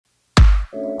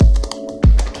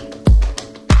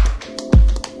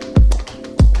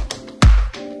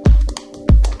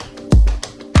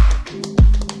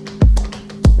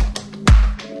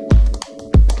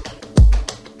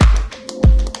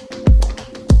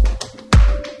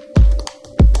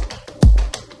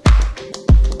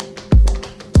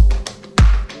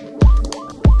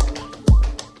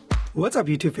What's up,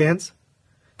 YouTube fans?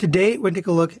 Today we're going to take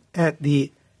a look at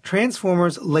the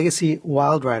Transformers Legacy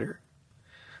Wildrider.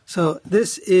 So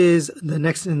this is the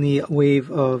next in the wave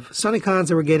of Sonicons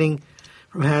that we're getting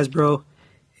from Hasbro.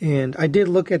 And I did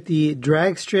look at the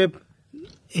drag strip,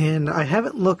 and I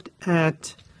haven't looked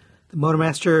at the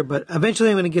Motormaster, but eventually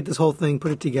I'm going to get this whole thing,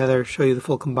 put it together, show you the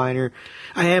full combiner.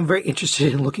 I am very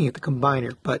interested in looking at the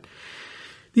combiner, but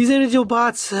these individual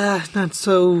bots, not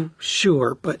so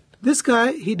sure. But this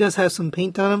guy, he does have some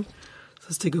paint on him. So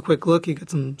let's take a quick look. You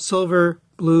got some silver,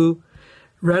 blue,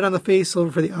 red on the face,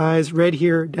 silver for the eyes, red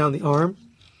here down the arm.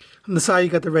 On the side, you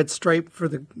got the red stripe for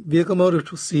the vehicle mode,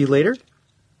 which we'll see later.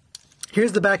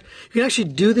 Here's the back. You can actually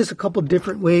do this a couple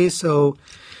different ways, so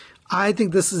I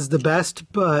think this is the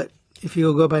best, but if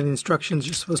you go by the instructions,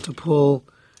 you're supposed to pull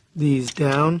these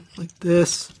down like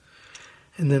this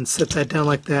and then set that down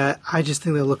like that. I just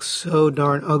think that looks so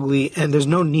darn ugly, and there's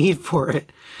no need for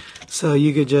it. So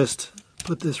you could just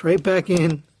put this right back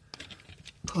in,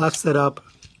 collapse that up,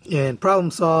 and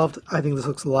problem solved. I think this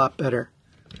looks a lot better.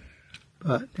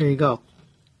 But there you go.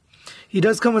 He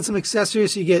does come with some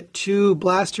accessories. So you get two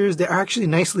blasters. They're actually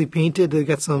nicely painted. They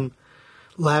got some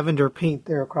lavender paint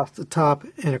there across the top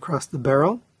and across the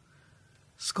barrel.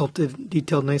 Sculpted,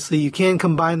 detailed nicely. You can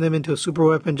combine them into a super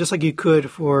weapon just like you could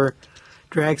for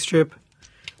drag strip.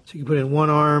 So you can put it in one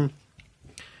arm,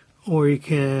 or you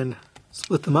can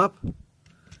split them up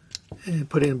and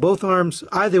put it in both arms.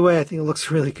 Either way, I think it looks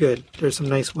really good. There's some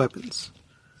nice weapons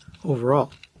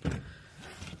overall.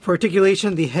 For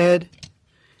articulation, the head,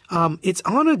 it's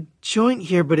on a joint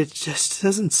here, but it just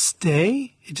doesn't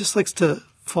stay. It just likes to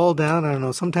fall down. I don't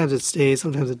know. Sometimes it stays,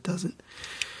 sometimes it doesn't.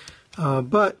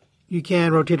 But you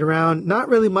can rotate around. Not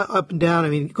really up and down. I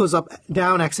mean, it goes up,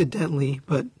 down accidentally,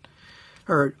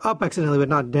 or up accidentally, but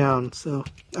not down. So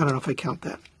I don't know if I count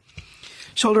that.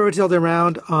 Shoulder rotated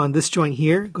around on this joint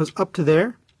here. It goes up to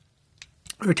there.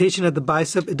 Rotation of the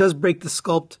bicep. It does break the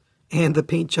sculpt and the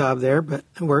paint job there, but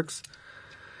it works.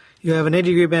 You have an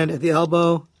 90-degree bend at the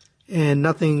elbow and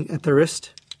nothing at the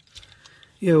wrist.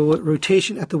 You know,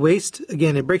 rotation at the waist.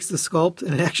 Again, it breaks the sculpt,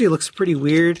 and it actually looks pretty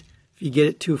weird if you get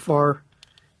it too far.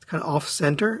 It's kind of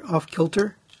off-center,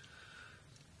 off-kilter.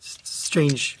 It's a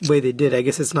strange way they did. I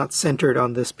guess it's not centered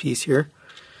on this piece here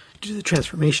due to the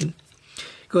transformation.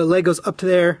 Leg goes up to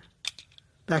there,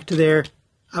 back to there,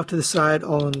 out to the side,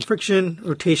 all in friction,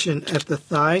 rotation at the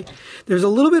thigh. There's a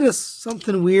little bit of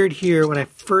something weird here. When I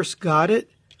first got it,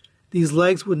 these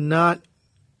legs would not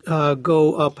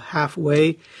go up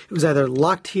halfway. It was either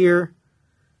locked here.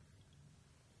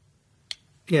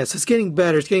 Yeah, so it's getting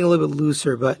better. It's getting a little bit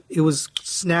looser, but it was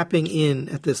snapping in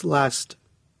at this last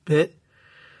bit.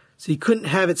 So you couldn't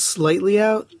have it slightly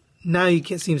out. Now you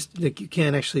can't seem like you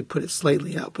can actually put it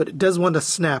slightly out, but it does want to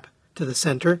snap to the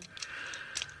center.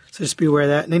 So just be aware of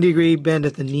that. 90-degree bend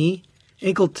at the knee,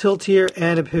 ankle tilt here,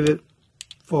 and a pivot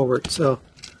forward. So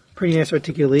pretty nice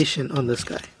articulation on this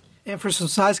guy. And for some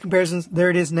size comparisons,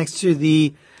 there it is next to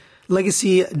the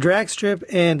Legacy drag strip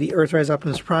and the Earthrise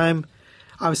Optimus Prime.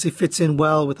 Obviously fits in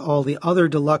well with all the other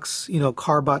deluxe,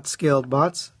 Carbot scaled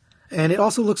bots. And it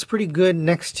also looks pretty good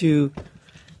next to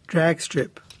drag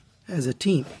strip as a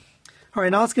team. All right,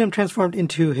 now let's get him transformed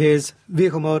into his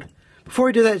vehicle mode. Before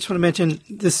we do that, I just want to mention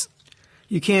this.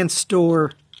 You can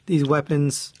store these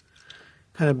weapons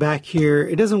kind of back here.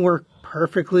 It doesn't work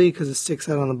perfectly because it sticks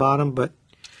out on the bottom, but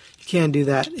you can do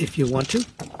that if you want to.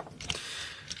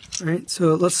 All right,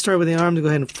 so let's start with the arms. Go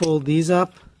ahead and fold these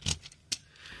up.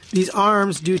 These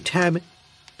arms do tab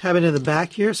into the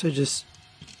back here, so just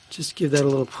give that a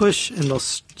little push, and they'll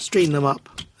straighten them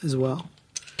up as well.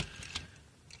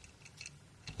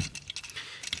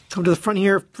 Come to the front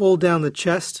here, fold down the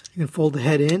chest. You can fold the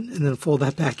head in and then fold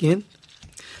that back in.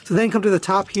 So then come to the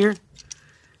top here,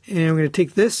 and we're going to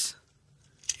take this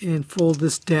and fold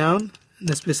this down. And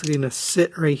that's basically going to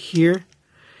sit right here.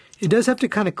 It does have to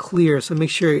kind of clear, so make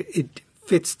sure it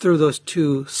fits through those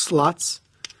two slots.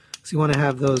 So you want to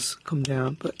have those come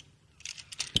down, but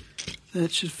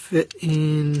that should fit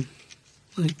in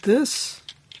like this.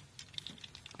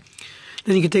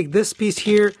 Then you can take this piece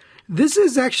here. This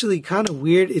is actually kind of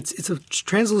weird. It's a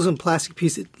translucent plastic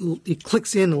piece. It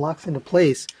clicks in and locks into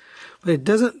place, but it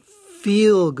doesn't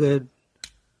feel good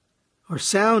or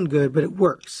sound good, but it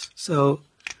works. So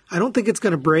I don't think it's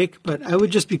going to break, but I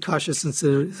would just be cautious since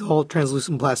it's all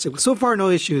translucent plastic. But so far, no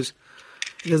issues.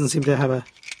 It doesn't seem to have a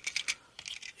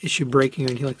issue breaking or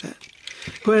anything like that.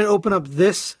 Go ahead and open up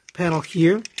this panel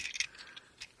here. I'm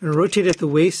going to rotate at the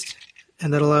waist,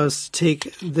 and that allows us to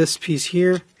take this piece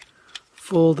here,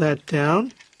 fold that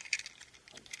down,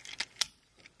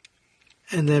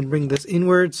 and then bring this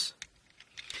inwards.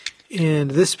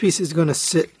 And this piece is going to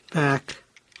sit back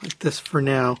like this for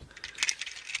now. All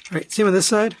right, same on this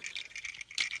side.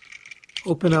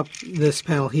 Open up this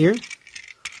panel here.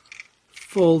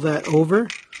 Fold that over.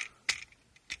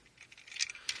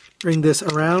 Bring this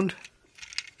around.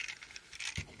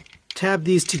 Tab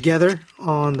these together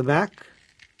on the back.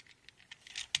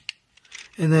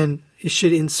 And then it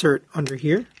should insert under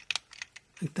here,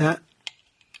 like that.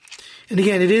 And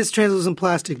again, it is translucent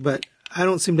plastic, but I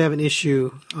don't seem to have an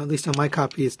issue, at least on my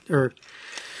copy, or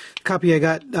copy I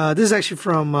got. This is actually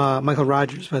from Michael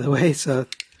Rogers, by the way, so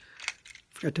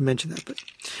forgot to mention that. And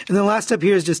then the last step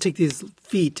here is just take these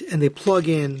feet and they plug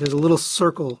in. There's a little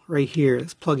circle right here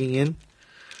that's plugging in.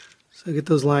 So get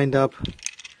those lined up.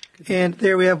 And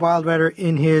there we have Wildrider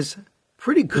in his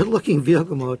pretty good looking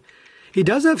vehicle mode. He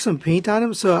does have some paint on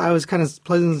him, so I was kind of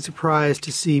pleasantly surprised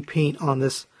to see paint on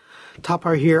this top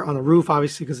part here on the roof,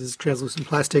 obviously because it's translucent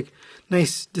plastic.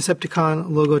 Nice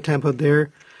Decepticon logo template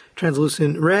there.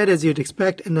 Translucent red as you'd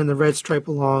expect, and then the red stripe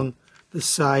along the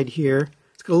side here.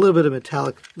 It's got a little bit of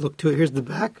metallic look to it. Here's the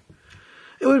back.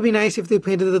 It would be nice if they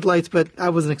painted the lights, but I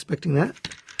wasn't expecting that.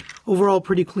 Overall,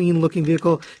 pretty clean looking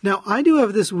vehicle. Now, I do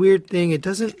have this weird thing. It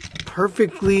doesn't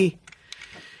perfectly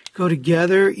go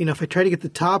together. You know, if I try to get the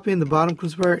top in, the bottom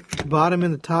comes apart, the bottom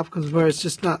in, the top comes apart. It's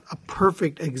just not a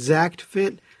perfect, exact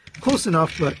fit. Close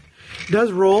enough, but it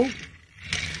does roll.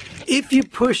 If you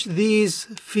push these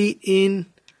feet in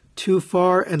too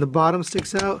far and the bottom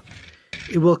sticks out,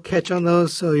 it will catch on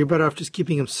those, so you're better off just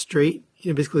keeping them straight,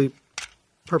 you know, basically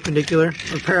perpendicular,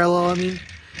 or parallel, I mean,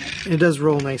 and it does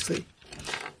roll nicely.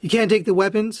 You can take the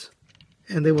weapons,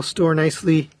 and they will store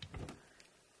nicely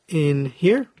in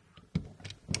here.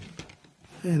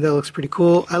 And that looks pretty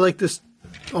cool. I like this.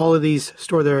 All of these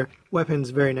store their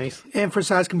weapons very nicely. And for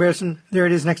size comparison, there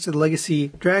it is next to the Legacy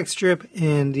drag strip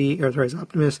and the Earthrise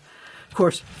Optimus. Of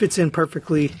course, fits in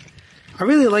perfectly. I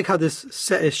really like how this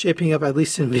set is shaping up, at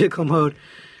least in vehicle mode.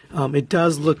 It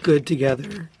does look good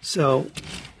together. So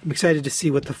I'm excited to see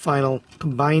what the final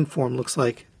combined form looks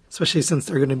like, especially since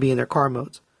they're going to be in their car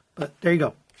modes. But there you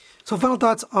go. So final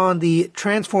thoughts on the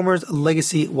Transformers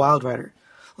Legacy Wildrider.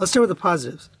 Let's start with the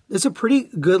positives. It's a pretty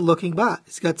good looking bot.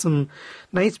 It's got some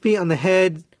nice paint on the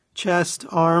head, chest,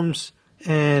 arms,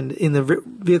 and in the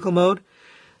vehicle mode.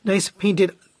 Nice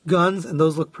painted guns, and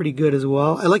those look pretty good as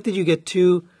well. I like that you get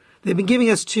two. They've been giving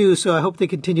us two, so I hope they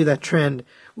continue that trend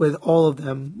with all of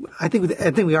them. I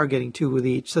think we are getting two with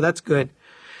each, so that's good.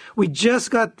 We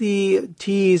just got the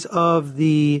tease of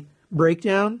the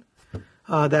breakdown.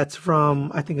 That's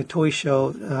from, I think, a toy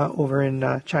show over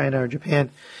in China or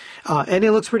Japan. And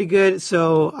it looks pretty good,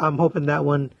 so I'm hoping that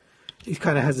one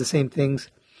kind of has the same things.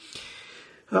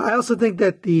 I also think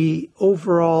that the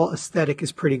overall aesthetic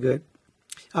is pretty good.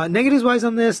 Negatives-wise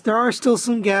on this, there are still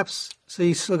some gaps. So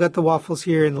you still got the waffles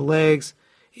here in the legs,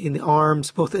 in the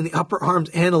arms, both in the upper arms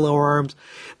and the lower arms.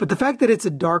 But the fact that it's a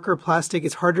darker plastic,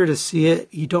 it's harder to see it.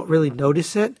 You don't really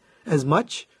notice it as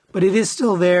much, but it is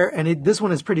still there, and this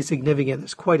one is pretty significant.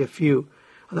 There's quite a few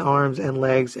on the arms and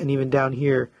legs, and even down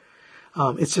here.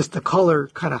 It's just the color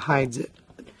kind of hides it.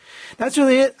 That's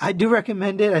really it. I do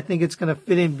recommend it. I think it's going to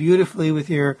fit in beautifully with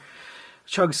your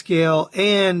chug scale,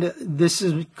 and this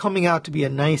is coming out to be a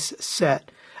nice set,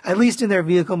 at least in their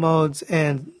vehicle modes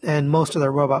and most of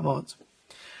their robot modes.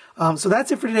 So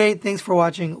that's it for today. Thanks for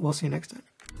watching. We'll see you next time.